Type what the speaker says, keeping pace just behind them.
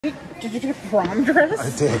Did you get a prom dress? I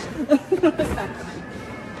did.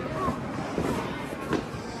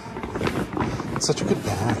 It's such a good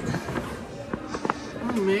bag.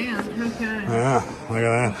 Oh man, okay. Yeah, look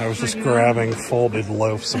at that. I was just grabbing folded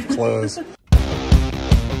loaves of clothes. It's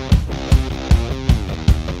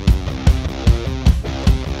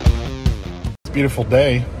a beautiful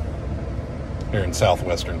day here in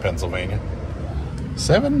southwestern Pennsylvania.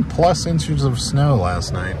 7+ inches of snow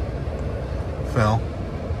last night fell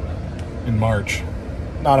in March.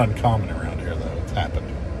 Not uncommon around here though. It's happened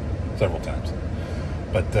several times.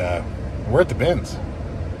 But we're at the bins.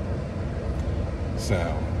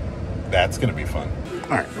 So that's gonna be fun.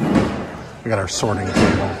 Alright. We got our sorting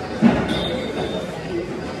table.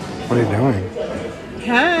 What are you doing?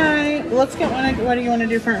 Hi. Let's get one. What do you want to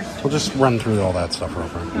do first? We'll just run through all that stuff real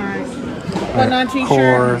quick. Alright. Whatnot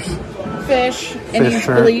t-shirt. Fish. And it's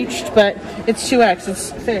bleached, but it's 2X.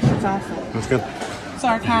 It's fish. It's awesome. That's good.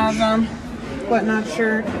 Sarcasm. Whatnot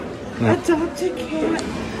shirt. Yeah. Adopted cat.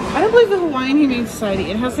 I don't believe the Hawaiian Humane Society.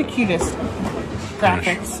 It has the cutest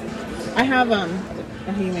graphics. Finish. I have a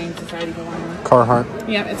Humane Society one. Carhartt.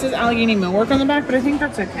 Yeah, it says Allegheny Millwork on the back, but I think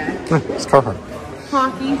that's okay. Yeah, it's Carhartt.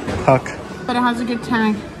 Hockey. Huck. But it has a good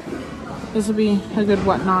tag. This will be a good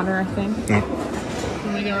whatnotter, I think. Yeah. Oh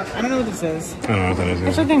my god, I don't know what this is. I don't know what that is.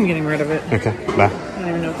 Actually, I think I'm getting rid of it. Okay, bye. I don't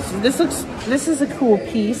even know what this is. This is a cool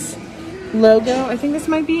piece. Logo. I think this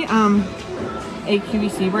might be a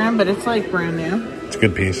QVC brand, but it's like brand new. It's a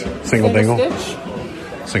good piece. Single dingle. Stitch.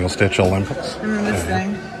 Single stitch Olympics. And then this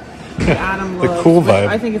thing. The Adam the loves, cool vibe.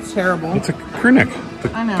 I think it's terrible. It's a crew neck. The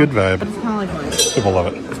I know, good vibe. but it's kind of like mine. People love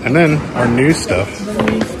it. And then our new stuff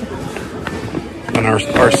on our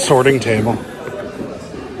sorting table.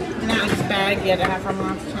 And now it's bag yet I have from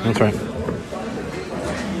last time. That's right.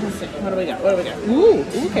 Let's see. What do we got? What do we got? Ooh,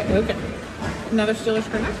 okay. Another Steelers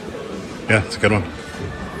crew neck. Yeah, it's a good one.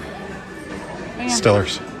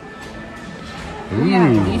 Stillers.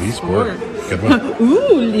 Ooh, Lee Sport. Good one.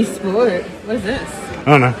 Ooh, Lee Sport. What is this? I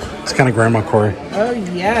don't know. It's kind of Grandma Corey. Oh,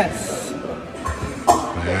 yes.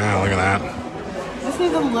 Yeah, look at that. This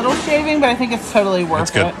needs a little shaving, but I think it's totally worth it.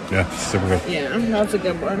 It's good. Yeah, super good. Yeah, that's a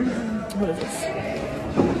good one. What is this?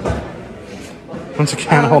 What's a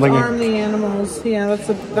cat holding Arm the animals. Yeah, that's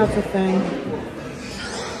a thing.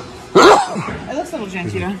 It looks a little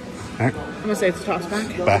janky though. Right. I'm gonna say it's a toss back.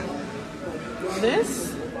 Bye.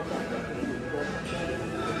 This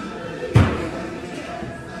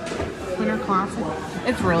Winter Classic.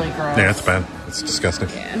 It's really gross. Yeah, it's bad. It's disgusting.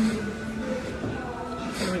 Yeah.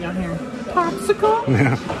 What do we got here? Popsicle?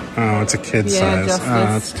 Yeah. Oh, it's a kid size. Justice. Oh,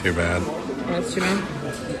 that's too bad. That's too bad.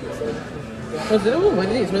 What's it? Ooh, what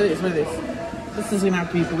are these? What are these? What are these? This is gonna have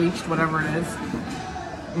to be bleached, whatever it is.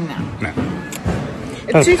 No. No.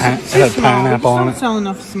 It's too small. Pineapple on it. Don't sell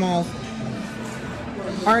enough small.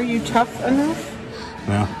 Are you tough enough?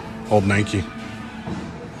 Yeah. Old Nike.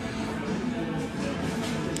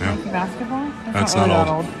 Yeah. Nike basketball? That's really not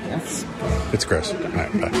old. old. Yes. It's gross. All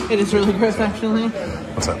right, bye. It is really gross, actually.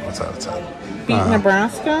 What's that? Beat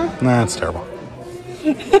Nebraska? Nah, it's terrible.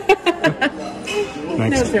 No,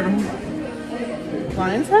 it's terrible.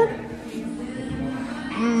 Lion's head?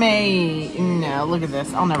 No, look at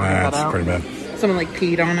this. I'll never get that out. That's pretty bad. Someone like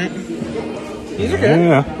peed on it. These are good.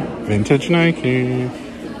 Yeah. Vintage Nike.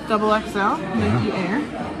 Double XL. Nike Air.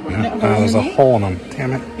 Yeah. No, There's a hole in them.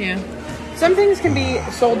 Damn it. Yeah. Some things can be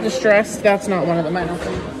sold distressed. That's not one of them, I don't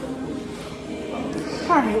think.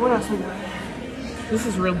 Alright, what else we got? This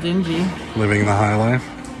is real dingy. Living the high life?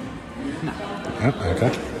 No. Yep,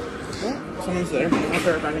 okay. Oh, someone's there. I'll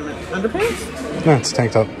throw it back in my underpants? No, it's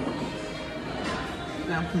tank top.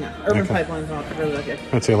 No. Urban Pipeline's not really okay.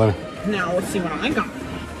 Let's see you later. Now, let's see what I got.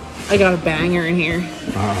 I got a banger in here.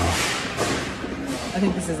 Uh-oh. I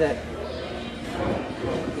think this is it.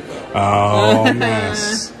 Oh,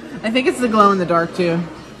 nice. I think it's the glow in the dark too.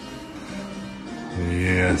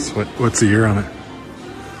 Yes. What's the year on it?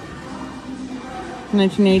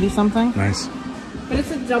 1980 something. Nice. But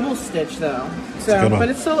it's a double stitch though. So, but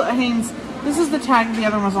it's still a Hanes. This is the tag the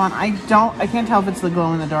other one was on. I can't tell if it's the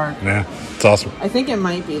glow in the dark. Yeah, it's awesome. I think it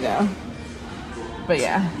might be though. But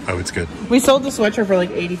yeah. Oh, it's good. We sold the sweatshirt for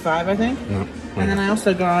like 85, I think. No. And then I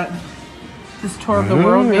also got this Tour of the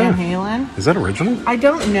World Van Halen. Is that original? I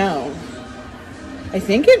don't know. I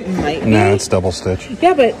think it might be. No, it's double stitch.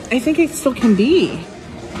 Yeah, but I think it still can be.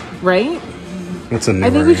 Right? It's a newer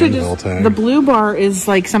I think we should just tag. the blue bar is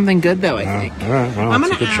like something good though, I think. All right, well, I'm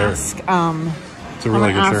gonna it's a good ask shirt. It's a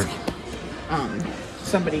really good shirt.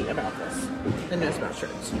 Somebody about this that knows about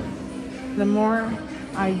shirts. The more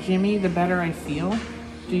I Jimmy, the better I feel.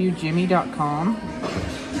 Do you Jimmy.com?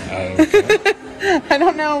 Okay. I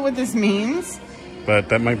don't know what this means. but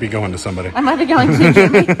that might be going to somebody. I might be going to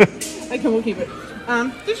Jimmy. Okay, we'll keep it.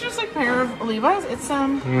 This is just like a pair of Levi's. It's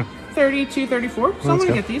 32, 34. So I'm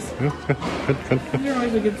gonna get these. Yeah, good. These are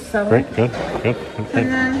always a good seller. Great, good. And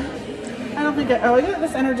then I don't think I got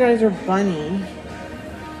this Energizer bunny.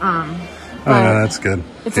 Oh yeah, that's good.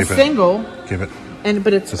 It's a single. Keep it.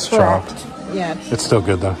 But it's chopped. Yeah. It's still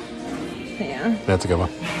good though. Yeah. That's a good one.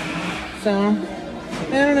 So I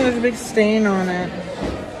don't know. There's a big stain on it.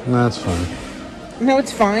 No, that's fine. No,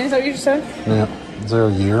 it's fine. Is that what you just said? Yeah. Is there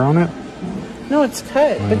a year on it? No, it's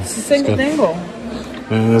cut, but it's a single dangle.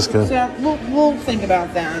 Yeah, that's good. So we'll think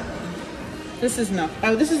about that. This is not.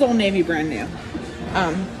 Oh, this is Old Navy, brand new.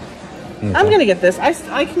 Okay. I'm gonna get this. I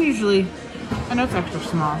can usually. I know it's extra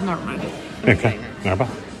small. Never mind. Okay. Never.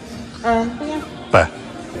 Yeah. Bye.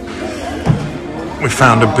 We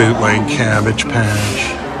found a bootleg Cabbage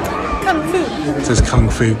Patch. Kung Fu. It says Kung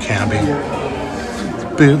Fu Cabbie.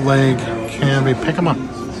 Bootleg Cabbie. Pick them up.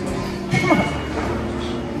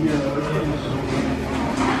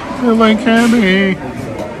 Bootleg Cabbie.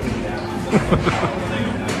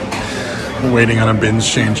 I'm waiting on a binge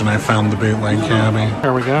change and I found the bootleg Cabbie.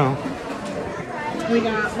 Here we go. We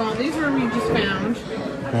got, well, these are we just found.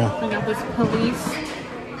 Yeah. We got this police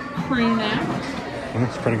crew neck.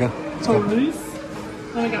 That's pretty good. Police.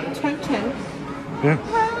 Then we got Toto. Yeah.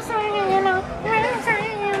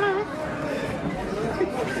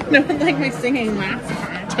 No one liked my singing last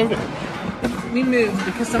time. Toto. We moved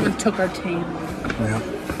because someone took our table. Yeah.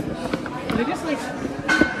 They just like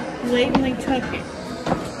blatantly took it.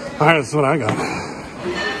 Alright, that's what I got.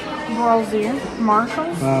 Brazier.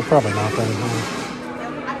 Marshalls. Probably not then.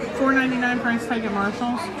 $4.99 price tag at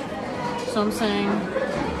Marshalls. So I'm saying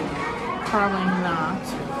probably not.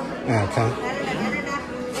 Yeah, okay.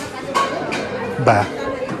 Bah.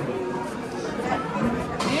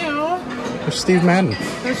 Ew. They're Steve Madden.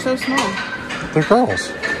 They're so small. They're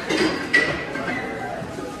girls.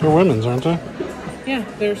 They're women's, aren't they? Yeah,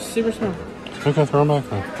 they're super small. Okay, throw them back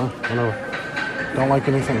then. Oh, whatever. Don't like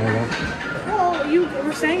anything like that. Well, you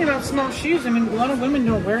were saying about small shoes. I mean, a lot of women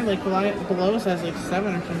don't wear like below size like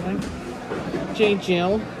 7 or something. J.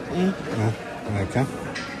 Jill. Yeah, okay.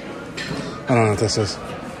 I don't know what this is,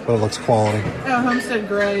 but it looks quality. Oh, Homestead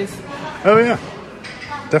Grays. Oh yeah,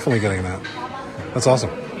 definitely getting that. That's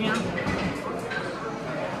awesome. Yeah.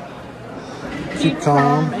 Keep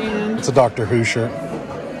calm. And it's a Doctor Who shirt.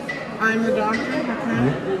 I'm the Doctor.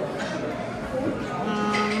 Okay.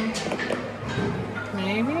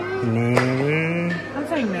 Maybe. I'm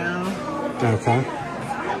saying no. Okay.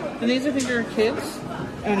 And these I think are kids.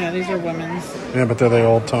 Oh no, these are women's. Yeah, but they're the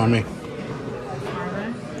old Tommy. Are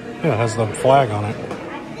they? Yeah, it has the flag on it.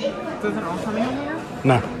 Does it all Tommy on there?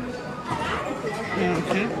 No.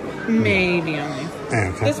 Okay. Maybe only.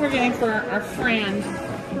 Okay. This we're getting for our friend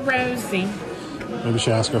Rosie. Maybe we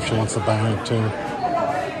should ask her if she wants the bag too.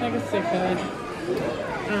 I guess they could.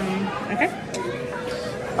 Okay.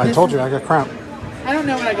 I told you I got crap. I don't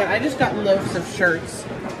know what I got. I just got loads of shirts.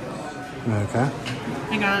 Okay.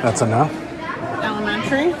 I got That's enough.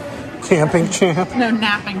 elementary. Camping champ. No,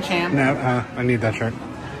 napping champ. No, I need that shirt.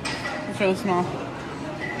 It's really small.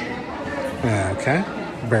 Okay.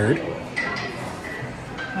 Bird.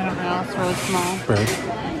 I don't know. It's really small. Bird.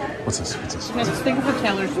 What's this? I just think of the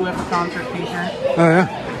Taylor Swift concert t-shirt. Oh yeah.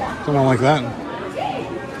 Something like that.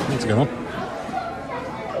 That's a good one.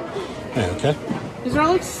 Yeah, okay. These are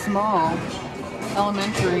all like small.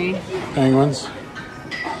 Elementary. Penguins.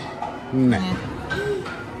 No. Yeah.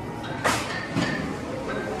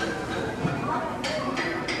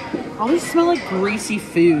 All these smell like greasy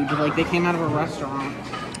food, like they came out of a restaurant.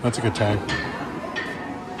 That's a good tag.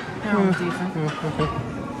 They're all decent. Yeah, okay.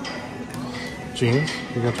 Jeans?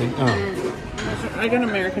 You got jeans? Oh. I got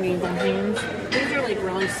American Eagle jeans. These are like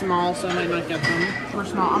really small, so I might not get them. Or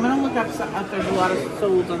small. I'm gonna look up if there's a lot of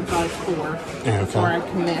sold on size 4. Yeah, okay. Before I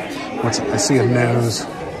commit. What's it? I see a nose.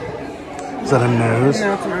 Is that a nose?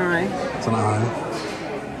 No, it's an eye. It's an eye.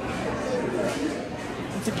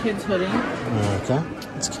 It's a kid's hoodie. Okay.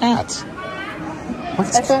 It's cats.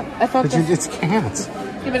 What's I thought it's cats.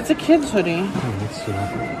 Yeah, but it's a kid's hoodie. Oh, let's see.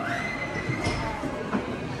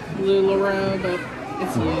 LuLaRoe, but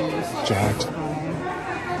it's used. Jacked.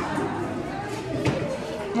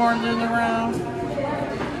 More LuLaRoe.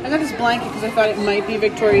 I got this blanket because I thought it might be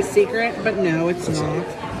Victoria's Secret, but no, it's not.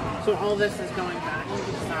 So all this is going back. Let me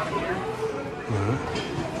get this out of here.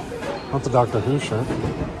 Not the Doctor Who shirt.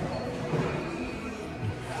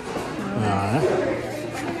 Alright.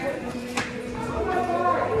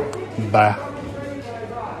 Bye.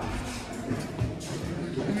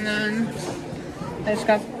 And then I just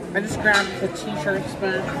grabbed the t-shirts,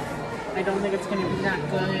 but I don't think it's gonna be that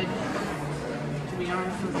good. To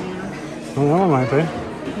honest with you. Well, that one might be.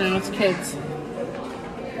 No, it's kids.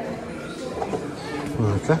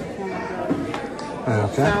 Okay.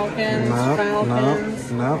 Okay.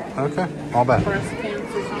 Falcons. No. Okay. All bad. Breast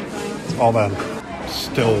cancer something. It's all bad.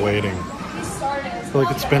 Still waiting. I feel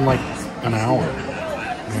like it's been like an hour.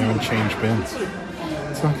 We haven't changed bins.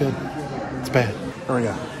 It's not good. It's bad. Here we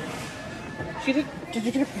go. Did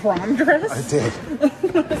you get a prom dress? I did.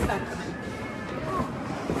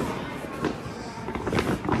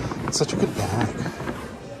 It's such a good bag.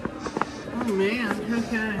 Oh man,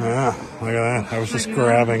 okay. Yeah, look at that. I was just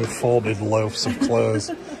grabbing folded loaves of clothes.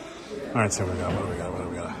 All right, so what do we got?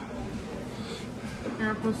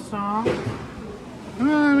 Apple sauce. I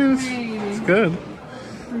mean, it's good.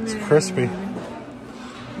 It's crispy.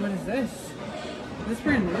 What is this? Is this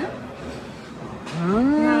brand new?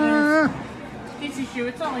 Easy shoe.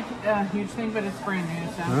 It's not like a huge thing, but it's brand new.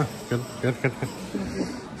 So. Good.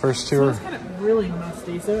 First two are. It's kind of really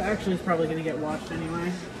musty, so actually it's probably going to get washed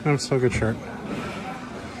anyway. Oh, it's still a good shirt.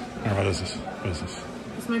 Or what is this?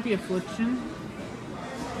 This might be Affliction.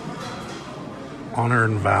 Honor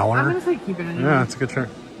and Valor. I'm going to say keep it anyway. Yeah, it's a good shirt.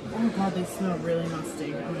 Oh god, they smell really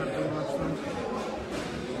musty. I'm going to have to wash them.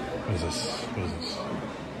 What is this?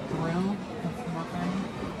 Grill?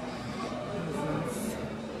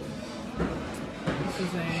 This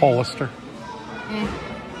is a Hollister. Eh.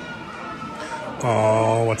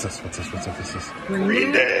 Oh, what's this?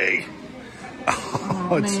 Green Day.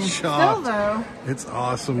 Oh, it's man. chopped. Still, though, it's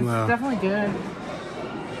awesome, though. it's definitely good.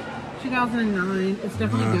 2009. It's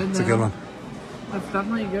definitely good, though. It's a good one. That's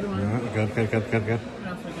definitely a good one. Yeah, good. What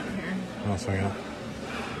else we got here? What else we got?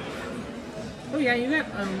 Oh yeah, you got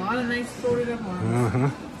a lot of nice folded up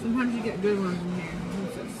ones. Sometimes you get good ones in here.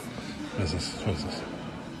 What's this? What is this?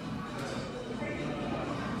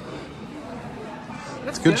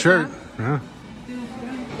 That's It's a good shirt. Huh? Yeah. Yeah,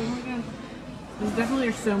 it's good. These definitely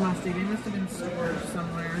are so musty. They must have been stored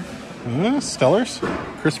somewhere. Stellars.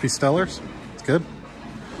 Crispy Stellars. It's good.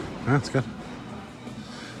 Yeah, it's good.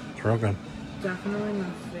 It's real good. Definitely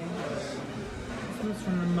musty. This one's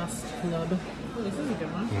from the Must Club. Oh, this is a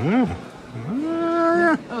good one.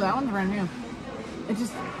 Oh, that one's brand new.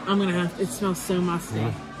 It smells so musty.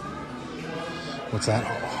 What's that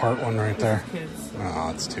heart one right there? Kids. Oh,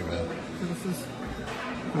 it's too bad. So this is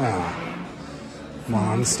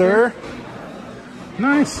Monster.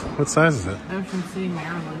 Nice. What size is it? Ocean City,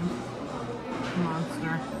 Maryland.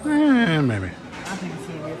 Monster. Maybe. I think it's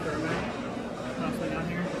gonna be a throwback. What else we got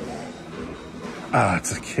here? Ah,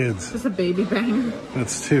 it's a kid's. Is this a baby bang?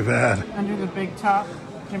 That's too bad. Under the big top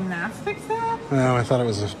gymnastics set? No, I thought it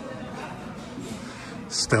was a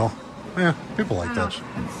still. Yeah, people like that. It's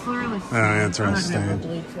literally stained. Yeah, it's really I'm not gonna stained.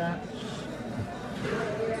 bleach that.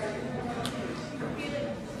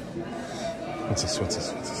 What's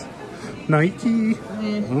this? Nike.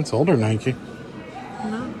 Oh, it's older Nike.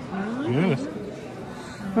 No, really? Yeah.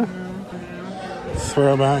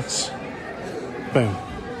 Throwbacks. Boom.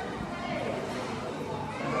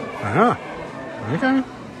 Ah. Okay.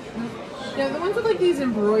 Yeah, the ones with like these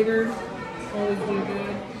embroidered always do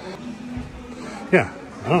good. Yeah.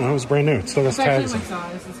 I don't know. It was brand new. It still has It's actually tags. my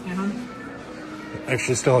size, this can.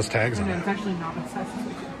 Actually, still has tags on No, it. it's actually not my size.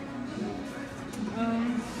 I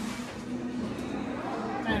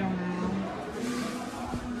don't know.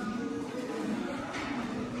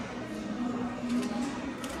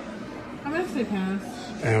 I'm gonna say pass.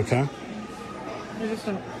 Okay. I just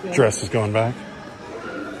don't feel Dress is going back.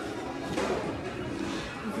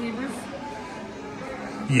 Zebras?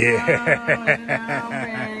 Yeah.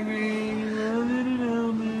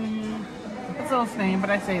 It's all same, but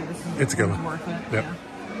I say this is It's a good one. worth it. Yep.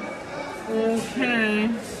 Yeah. Okay.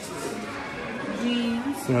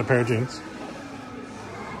 Jeans. Another pair of jeans.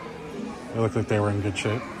 They look like they were in good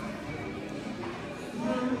shape.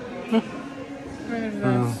 Where's this?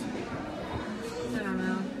 I don't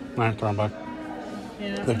know. Alright, throw them back.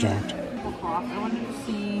 Yeah. They're jacked. I wanted to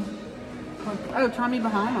see. Oh, Tommy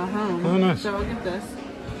Bahama home. Oh, nice. So I'll get this.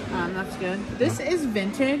 That's good. This is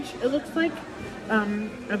vintage. It looks like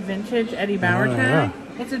a vintage Eddie Bauer tag.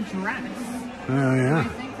 Yeah. It's a dress. Oh, yeah. I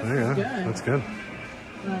think this There you is go. good. That's good.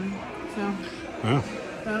 So. Yeah.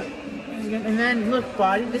 And then look,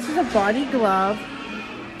 this is a body glove,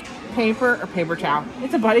 paper towel.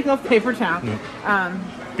 It's a body glove paper towel. Yep.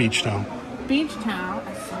 Beach towel. Beach towel.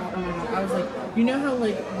 Oh my god! I was like, you know how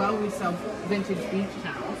we sell vintage beach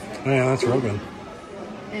towels, Yeah, that's real good.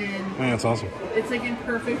 and Yeah, that's awesome. it's like in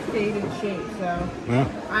perfect faded shape. So Yeah.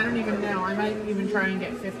 I don't even know. I might even try and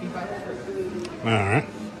get $50 for it. Alright.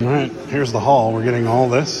 Alright, here's the haul. We're getting all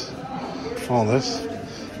this.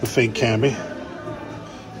 The fake Cabby.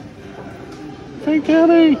 Fake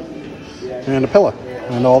Cabby! and a pillow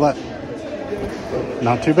and all that.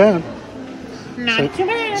 Not too bad. Not too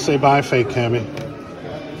bad. Say bye, fake cabbie.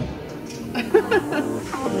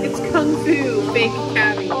 It's Kung Fu, fake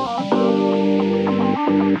cabbie.